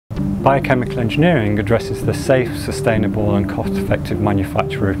Biochemical engineering addresses the safe, sustainable and cost-effective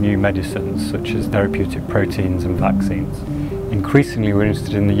manufacture of new medicines such as therapeutic proteins and vaccines. Increasingly we're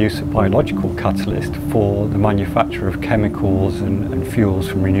interested in the use of biological catalysts for the manufacture of chemicals and fuels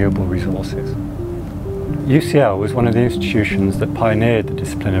from renewable resources. UCL was one of the institutions that pioneered the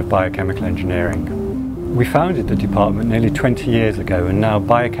discipline of biochemical engineering. We founded the department nearly 20 years ago, and now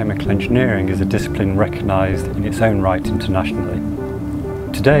biochemical engineering is a discipline recognised in its own right internationally.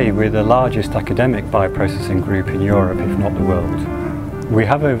 Today we're the largest academic bioprocessing group in Europe, if not the world. We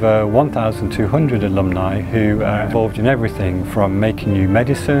have over 1,200 alumni who are involved in everything from making new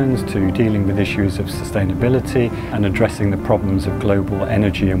medicines to dealing with issues of sustainability and addressing the problems of global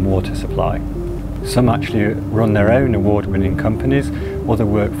energy and water supply. Some actually run their own award-winning companies, or they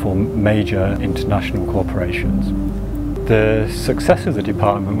work for major international corporations. The success of the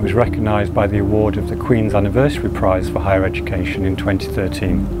department was recognised by the award of the Queen's Anniversary Prize for Higher Education in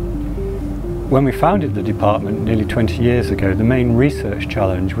 2013. When we founded the department nearly 20 years ago, the main research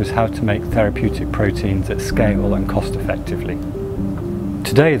challenge was how to make therapeutic proteins at scale and cost effectively.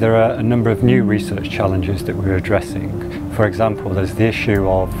 Today there are a number of new research challenges that we're addressing. For example, there's the issue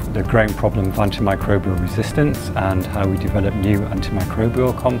of the growing problem of antimicrobial resistance and how we develop new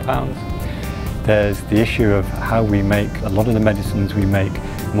antimicrobial compounds. There's the issue of how we make a lot of the medicines we make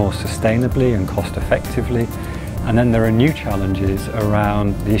more sustainably and cost effectively. And then there are new challenges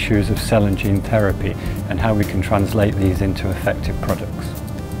around the issues of cell and gene therapy and how we can translate these into effective products.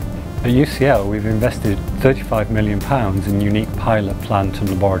 At UCL we've invested £35 million in unique pilot plant and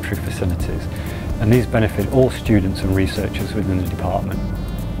laboratory facilities, and these benefit all students and researchers within the department.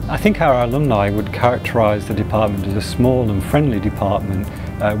 I think our alumni would characterise the department as a small and friendly department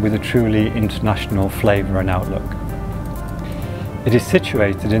with a truly international flavour and outlook. It is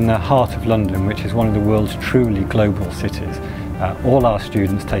situated in the heart of London, which is one of the world's truly global cities. All our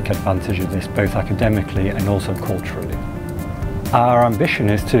students take advantage of this, both academically and also culturally. Our ambition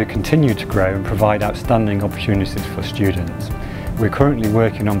is to continue to grow and provide outstanding opportunities for students. We're currently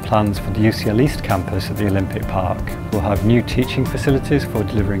working on plans for the UCL East campus at the Olympic Park. We'll have new teaching facilities for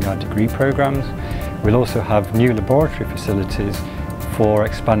delivering our degree programmes. We'll also have new laboratory facilities for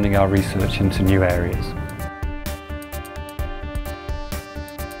expanding our research into new areas.